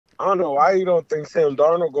I don't know why you don't think Sam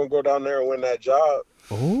Darnold gonna go down there and win that job.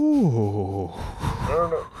 Oh. I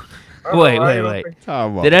don't know. Wait.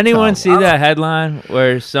 Did anyone see that headline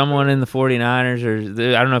where someone in the 49ers, or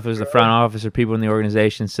I don't know if it was the front office or people in the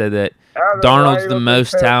organization, said that Darnold's the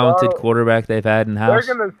most talented quarterback they've had in house?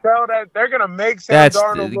 They're gonna sell that. They're gonna make Sam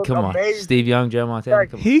Darnold look come amazing. on, Steve Young, Joe Montana.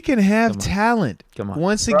 He can have talent. Come on.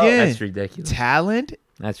 Once again, that's ridiculous. Talent.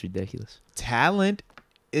 That's ridiculous. Talent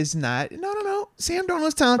is not. No. Sam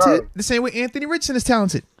Darnold's talented. The same way Anthony Richardson is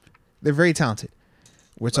talented. They're very talented.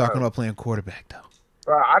 We're talking about playing quarterback though.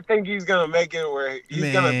 Bro, I think he's gonna make it where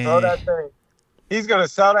he's gonna throw that thing. He's gonna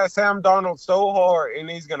sell that Sam Darnold so hard, and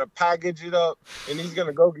he's gonna package it up, and he's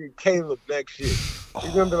gonna go get Caleb next year.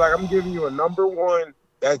 He's gonna be like, "I'm giving you a number one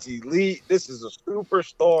that's elite. This is a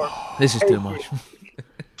superstar. This is too much.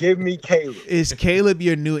 Give me Caleb." Is Caleb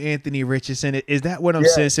your new Anthony Richardson? Is that what I'm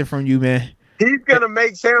sensing from you, man? He's gonna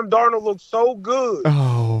make Sam Darnold look so good.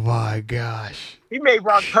 Oh my gosh. He made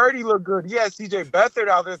Brock Purdy look good. He had C.J. Beathard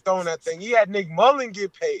out there throwing that thing. He had Nick Mullen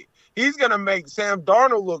get paid. He's going to make Sam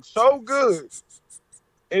Darnold look so good,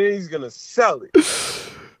 and he's going to sell it.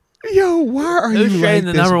 Yo, why are you like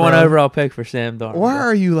the number one overall pick for Sam Darnold? Why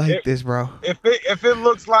are you like this, bro? If it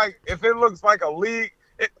looks like a league,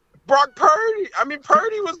 Brock Purdy. I mean,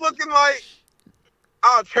 Purdy was looking like,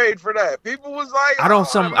 I'll trade for that. People was like, I don't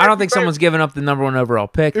think someone's giving up the number one overall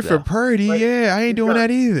pick for Purdy. I ain't doing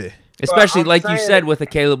that either. Especially like you said with the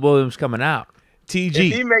Caleb Williams coming out. TG.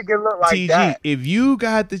 If he make it look like that. If you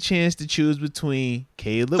got the chance to choose between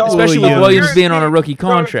Caleb Williams, especially with Williams being on a rookie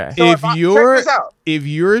contract. If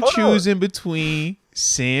you're choosing between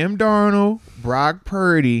Sam Darnold, Brock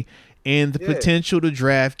Purdy, and the potential to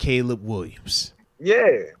draft Caleb Williams. Yeah.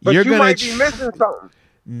 But you might be missing something.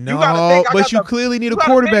 No, but you clearly need a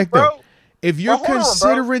quarterback though. If you're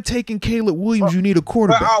considering taking Caleb Williams, you need a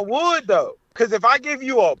quarterback. But I would though. Because if I give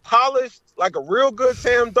you a polished, like a real good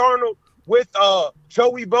Sam Darnold with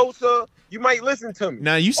Joey Bosa, you might listen to me.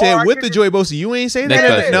 Now, you said with the Joey Bosa. You ain't say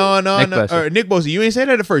that. No. Nick Bosa. You ain't say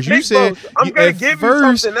that at first. You said I'm going to give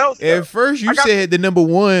you something else. Though. At first, you said the number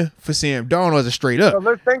one for Sam Darnold as a straight up. So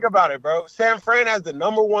let's think about it, bro. San Fran has the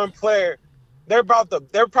number one player. They're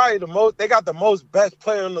probably the most. They got the most best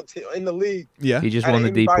player in the league. Yeah, he just won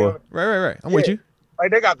the deep boy. Right. I'm with you. Like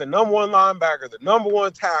they got the number one linebacker, the number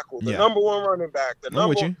one tackle, the number one running back, the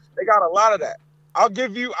number one. They got a lot of that. I'll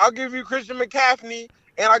give you Christian McCaffrey,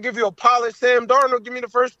 and I'll give you a polished Sam Darnold. Give me the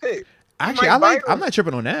first pick. Actually, I'm not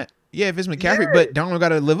tripping on that. Yeah, if it's McCaffrey, but Darnold got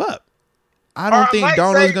to live up. I don't think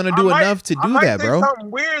Darnold's gonna do enough to do that, bro. Something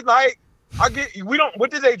weird like what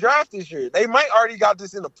did they draft this year? They might already got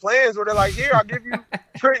this in the plans where they're like, here, I'll give you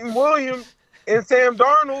Trenton Williams and Sam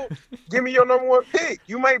Darnold. Give me your number one pick.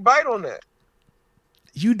 You might bite on that.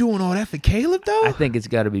 You doing all that for Caleb, though? I think it's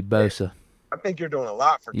got to be Bosa. I think you're doing a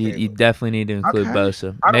lot for Caleb. You definitely need to include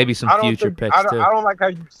Bosa. Maybe some future picks, too. I don't like how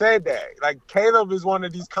you said that. Like, Caleb is one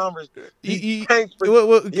of these conversations.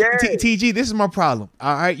 TG, this is my problem.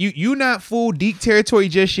 All right? You not full Deke territory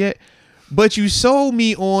just yet, but you sold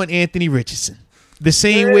me on Anthony Richardson the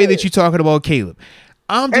same way that you're talking about Caleb.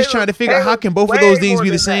 I'm just trying to figure out how can both of those things be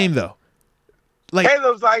the same, though. Like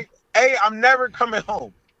Caleb's like, hey, I'm never coming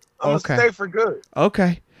home. I'm gonna stay for good.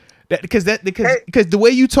 Okay, because the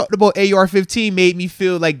way you talked about AR-15 made me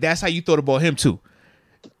feel like that's how you thought about him too.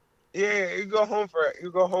 Yeah, you go home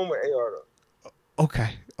with AR though.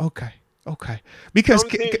 Okay. Because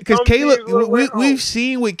Caleb, we've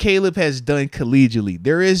seen what Caleb has done collegially.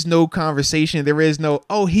 There is no conversation. There is no,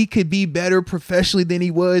 he could be better professionally than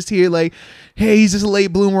he was here. Like, hey, he's just a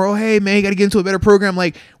late bloomer. Oh, hey, man, you got to get into a better program.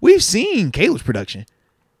 Like, we've seen Caleb's production.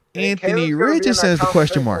 Anthony Richardson is the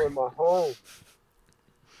question mark.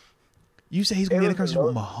 You say he's going to be in the conversation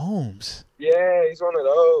with Mahomes. Yeah, he's one of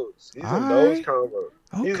those. He's in those combos.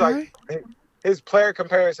 Okay. He's like, his player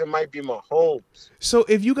comparison might be Mahomes. So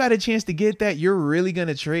if you got a chance to get that, you're really going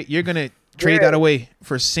to trade. You're going to trade that away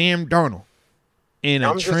for Sam Darnold and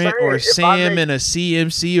a Trent or Sam and a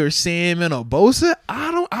CMC or Sam and a Bosa.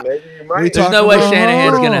 There's no way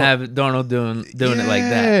Shanahan's going to have Darnold doing it like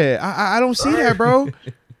that. I don't see that, bro.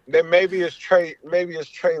 Then maybe it's Trey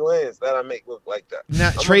Lance that I make look like that.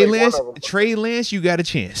 Now Trey Lance, you got a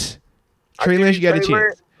chance. Trey Lance,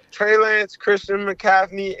 Trey Lance, Christian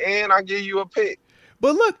McCaffrey, and I give you a pick.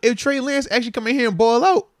 But look, if Trey Lance actually come in here and ball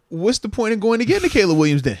out, what's the point of going to get to Caleb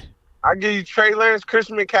Williams then? I give you Trey Lance,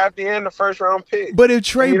 Christian McCaffrey, and the first round pick. But if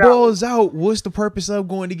Trey balls out, what's the purpose of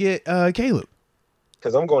going to get Caleb?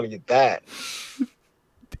 Because I'm going to get that.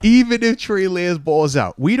 Even if Trey Lance balls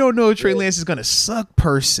out, we don't know if Trey Lance is gonna suck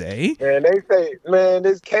per se. Man, they say, man,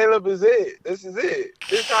 this Caleb is it. This is it.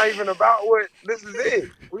 It's not even about what. This is it.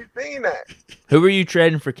 We've seen that. Who are you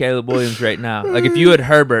trading for Caleb Williams right now? Like, if you had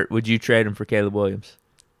Herbert, would you trade him for Caleb Williams?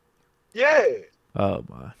 Yeah. Oh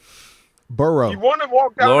my. Burrow. You want to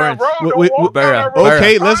walk down Lawrence. that road? Don't walk Burrow. down that road.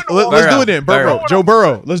 Okay, let's do it then. Burrow. Joe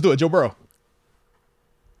Burrow. Let's do it. Joe Burrow.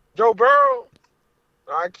 Joe Burrow.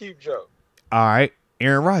 I keep Joe. All right.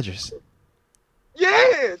 Aaron Rodgers.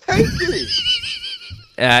 Yeah, take it.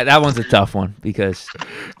 That one's a tough one because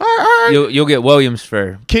all right. you'll get Williams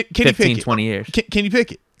for can 15, 20 years. Can you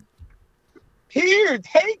pick it? Here,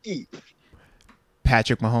 take it.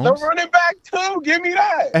 Patrick Mahomes. The running back too. Give me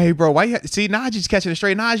that. Hey, bro, why you see Najee's catching it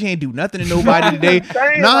straight? Najee ain't do nothing to nobody today.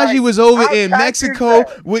 Najee like, was over in Mexico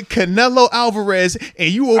with Canelo Alvarez, and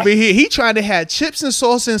you over here. He trying to have chips and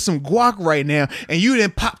salsa and some guac right now, and you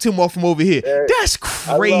didn't popped him off from over here. Yeah, that's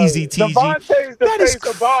crazy, TG. That is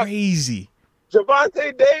crazy.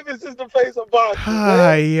 Javonte Davis is the face of boxing.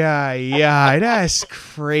 Yeah. That's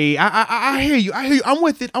crazy. I hear you. I'm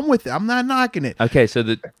with it. I'm not knocking it. Okay, so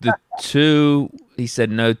the two he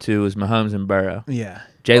said no to was Mahomes and Burrow. Yeah.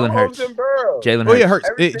 Jalen Hurts. Jalen Hurts. Oh yeah, Hurts.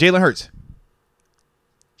 Jalen Hurts.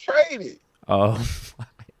 Trade it. Oh.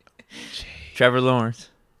 Trevor Lawrence.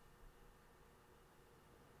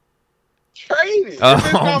 Trade it.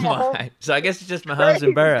 Oh my. So I guess it's just Mahomes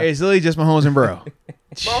and Burrow. It's literally just Mahomes and Burrow.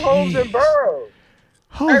 Mahomes and Burrow.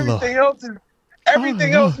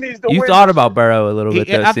 Everything else needs to win. You thought about Burrow a little bit,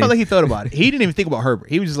 though. I felt like he thought about it. He didn't even think about Herbert.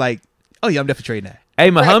 He was just like, oh, yeah, I'm definitely trading that. Hey,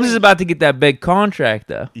 Mahomes is about to get that big contract,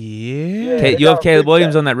 though. Yeah. You have Caleb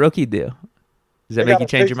Williams on that rookie deal. Does that make you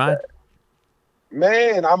change your mind?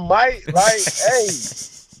 Man, I might. Like, hey.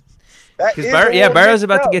 Because Burrow's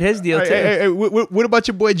about to get his deal, too. Hey, what about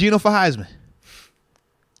your boy Gino for Heisman?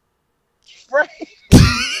 What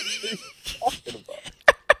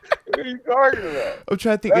are you talking about? I'm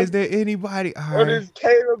trying to think. Is there anybody? What is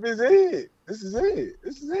Caleb? Is it? This is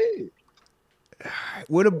it.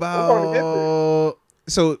 What about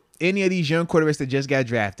any of these young quarterbacks that just got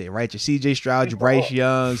drafted, right? Your C.J. Stroud, your Bryce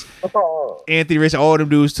Youngs, Anthony Richardson, all of them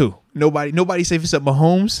dudes too. Nobody safe except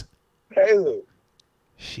Mahomes. Caleb.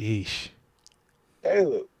 Sheesh.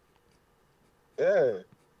 Caleb. Yeah,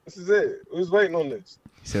 this is it. We was waiting on this.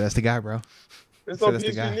 So that's the guy, bro. It's some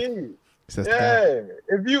piece you need. So yeah,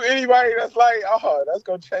 if you anybody that's like, oh, that's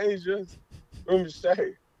gonna change us, room to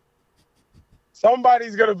stay.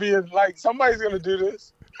 Somebody's gonna do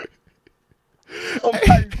this.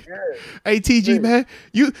 Hey, TG, man,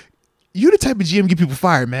 you the type of GM get people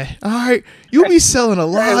fired, man. All right, you be selling a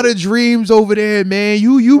lot of dreams over there, man.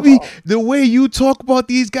 You be the way you talk about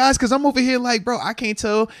these guys, because I'm over here like, bro, I can't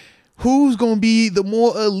tell who's going to be the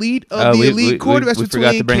more elite of the elite quarterbacks we between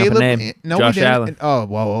forgot to bring Caleb up a name. and Josh Allen. Oh,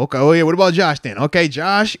 well, okay. Oh, yeah. What about Josh then? Okay,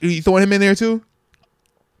 Josh, you throwing him in there too?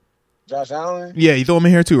 Josh Allen? Yeah, you throw him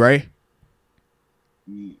in here too, right?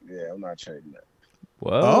 Yeah, I'm not trading that.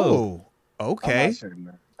 Whoa. Oh, okay.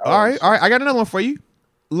 All right. I got another one for you.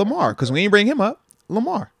 Lamar, because we ain't bring him up.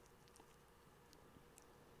 Lamar.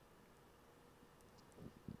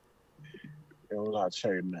 I'm not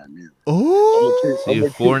trading that neither. Oh, so you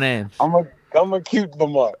have 4 names. I'm gonna keep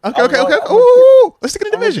Lamar. Okay. Ooh, let's stick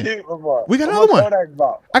in the division. We got another one.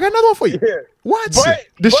 I got another one for you. Yeah. Watson,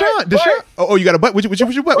 Deshaun. Oh, you got a butt. What's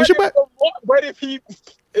your butt? But if he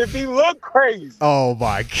look crazy. Oh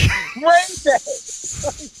my God. Trade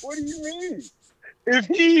that. What do you mean? If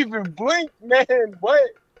he even blinked, man, what?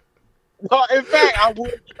 No, in fact, I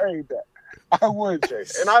would trade that.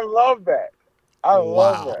 And I love that. I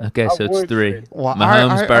love that. Okay, so it's 3.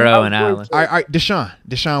 Mahomes, Burrow, and Allen. All right,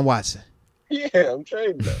 Deshaun Watson. Yeah, I'm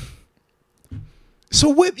trading that. So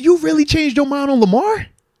what? You really changed your mind on Lamar?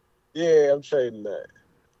 Yeah, I'm trading that.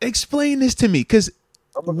 Explain this to me, because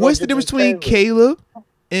what's the difference between Caleb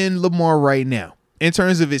and Lamar right now? In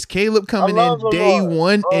terms of, is Caleb coming in day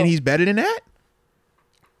one and he's better than that?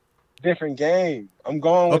 Different game. I'm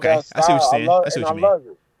going with that style. I see what you're saying. I see what you mean. I love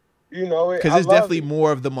it. You know, because it's definitely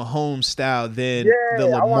more of the Mahomes style than the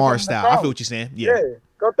Lamar style. I feel what you're saying. Yeah,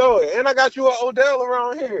 go throw it. And I got you an Odell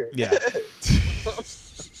around here. Yeah.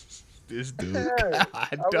 This dude.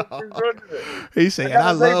 God, he saying,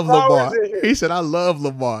 I love Lamar. He said, I love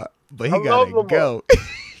Lamar, but he gotta go.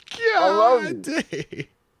 I love it.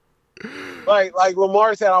 Like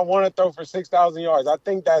Lamar said, I want to throw for 6,000 yards. I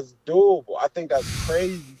think that's doable. I think that's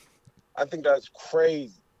crazy.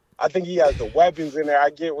 I think he has the weapons in there.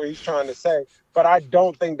 I get what he's trying to say, but I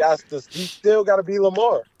don't think he still got to be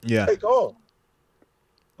Lamar. Yeah. Take off.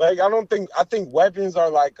 Like, I think weapons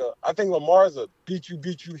are I think Lamar's a beat you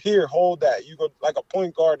here, hold that. You go like a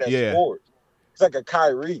point guard that scores. He's like a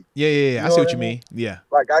Kyrie. Yeah. I see what you mean. Yeah.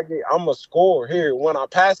 Like I'm a scorer here. When I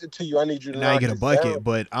pass it to you, I need you to now you get a bucket, down.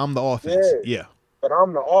 but I'm the offense. Yeah. But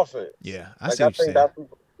I'm the offense. Yeah, I see what you're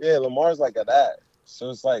saying. Lamar's like that.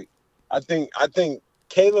 So it's like I think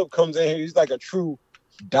Caleb comes in here. He's like a true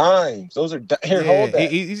dimes. Those are hold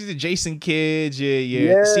that. He's the Jason Kidd,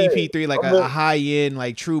 CP3, like a high end,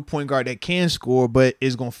 like true point guard that can score, but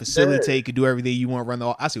is gonna facilitate, can do everything you want, run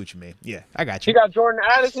the. I see what you mean. Yeah, I got you. He got Jordan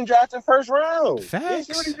Addison drafted first round. Facts.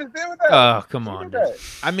 You see what he just did with that? Oh, come on.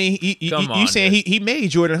 I mean, you saying he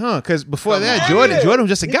made Jordan, huh? Because before that, Jordan was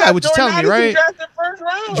just a guy. What you telling me, right? First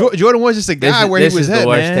round. Jordan was just a guy where he was at,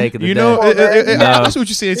 man. You know, I see what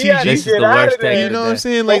you're saying, TG. This is the worst take. You know what I'm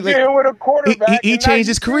saying? Like he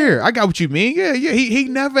changed his career. I got what you mean. Yeah. He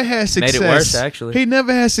never had success. Made it worse, actually. He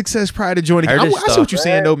never had success prior to joining. I see what you're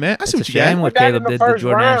saying, though, man. I see what you're saying. What Caleb did to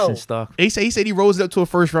Jordan Addison stock. He said he rose it up to a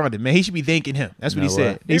first rounder, man. He should be thanking him. That's what he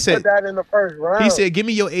said. He said put that in the first round. He said, "Give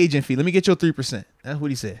me your agent fee. Let me get your 3%." That's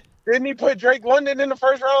what he said. Didn't he put Drake London in the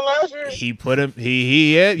first round last year? He put him.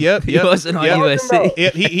 Yep. He wasn't on USC.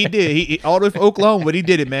 Yep, he did. He all the way from Oklahoma, but he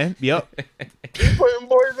did it, man. Yep. He putting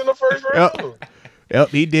boys in the first round. Yep,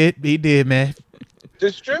 he did. He did, man.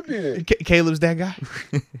 Distributed. Caleb's that guy.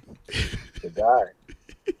 The guy.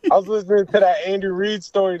 I was listening to that Andy Reid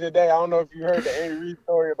story today. I don't know if you heard the Andy Reid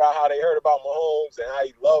story about how they heard about Mahomes and how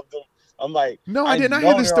he loved him. I'm like, no, I did not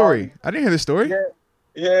hear the story. I didn't hear the story.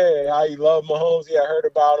 Yeah, how he loved Mahomes. Yeah, I heard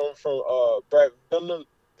about him from Brett Vinton,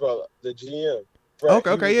 the GM. Brett,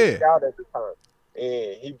 okay, yeah. Scout at the time,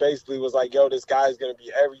 and he basically was like, "Yo, this guy's gonna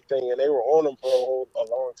be everything," and they were on him for a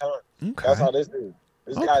long time. Okay. That's how this is.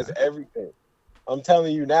 This guy's everything. I'm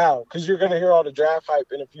telling you now, because you're gonna hear all the draft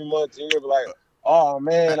hype in a few months, and you're gonna be like, "Oh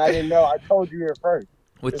man, I didn't know. I told you here first."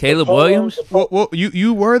 With Caleb Williams? Well,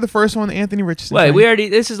 you were the first one, Anthony Richardson.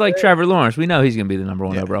 Wait, this is like Trevor Lawrence. We know he's going to be the number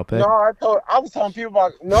one overall pick. No, I was telling people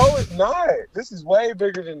about, no, it's not. This is way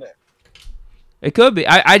bigger than that. It could be.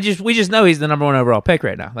 We just know he's the number one overall pick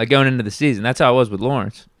right now, like going into the season. That's how it was with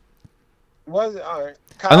Lawrence. Was it? All right.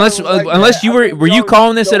 Unless you were you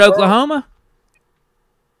calling this at Oklahoma?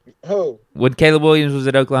 Who? When Caleb Williams was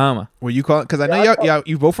at Oklahoma. Were you calling? Because I know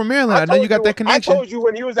you both from Maryland. I know you got that connection. I told you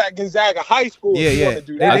when he was at Gonzaga High School. Yeah.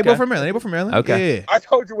 They both from Maryland. Okay. Yeah. I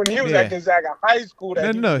told you when he was at Gonzaga High School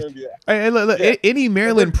that he was going to be at. Hey, look. Any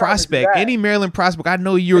Maryland prospect, I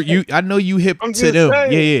know you hip to them.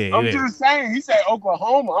 I'm just saying. He said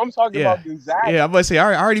Oklahoma. I'm talking about Gonzaga. Yeah, I'm about to say.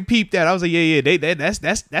 I already peeped that. I was like,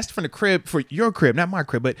 that's from the crib for your crib, not my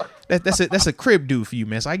crib, but that's a crib dude for you,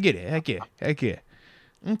 man. So I get it. Heck yeah.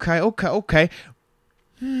 Okay.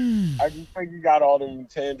 I just think you got all the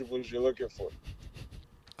intangibles you're looking for.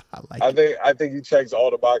 I think he checks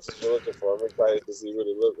all the boxes you're looking for. I'm excited to see what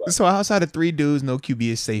it looks like. So outside of 3 dudes, no QB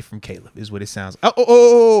is safe from Caleb, is what it sounds.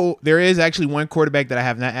 Oh, there is actually one quarterback that I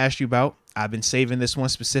have not asked you about. I've been saving this one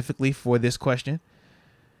specifically for this question.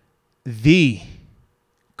 The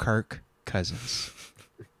Kirk Cousins.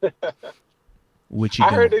 What you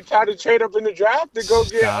doing? I heard they tried to trade up in the draft to go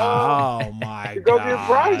get. Oh my to go get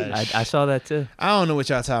Bryce. I saw that too. I don't know what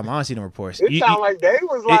y'all talking about. I don't see no reports. It sound like they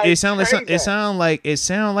was like. It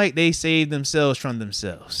sound like they saved themselves from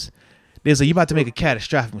themselves. They're like, you about to make a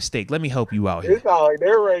catastrophic mistake. Let me help you out here. It sound like they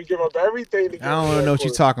were ready to give up everything to get. I don't know what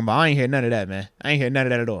you're talking about. I ain't hear none of that, man. I ain't hear none of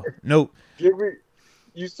that at all. Nope.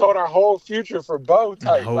 You saw our whole future for both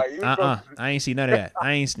type. No, I ain't see none of that.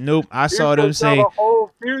 Nope. I saw them say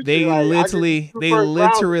they literally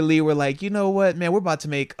were like, you know what, man, we're about to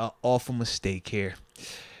make an awful mistake here.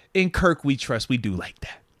 In Kirk, we trust. We do like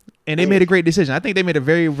that, and they made a great decision. I think they made a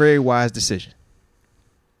very, very wise decision.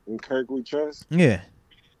 In Kirk, we trust. Yeah,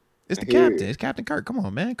 it's the captain. It's Captain Kirk. Come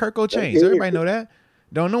on, man. Kirk go change. Everybody know that.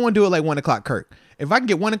 Don't no one do it like 1 o'clock Kirk. If I can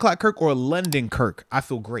get 1 o'clock Kirk or London Kirk, I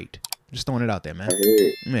feel great. Just throwing it out there, man.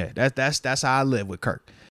 Yeah, that's how I live with Kirk.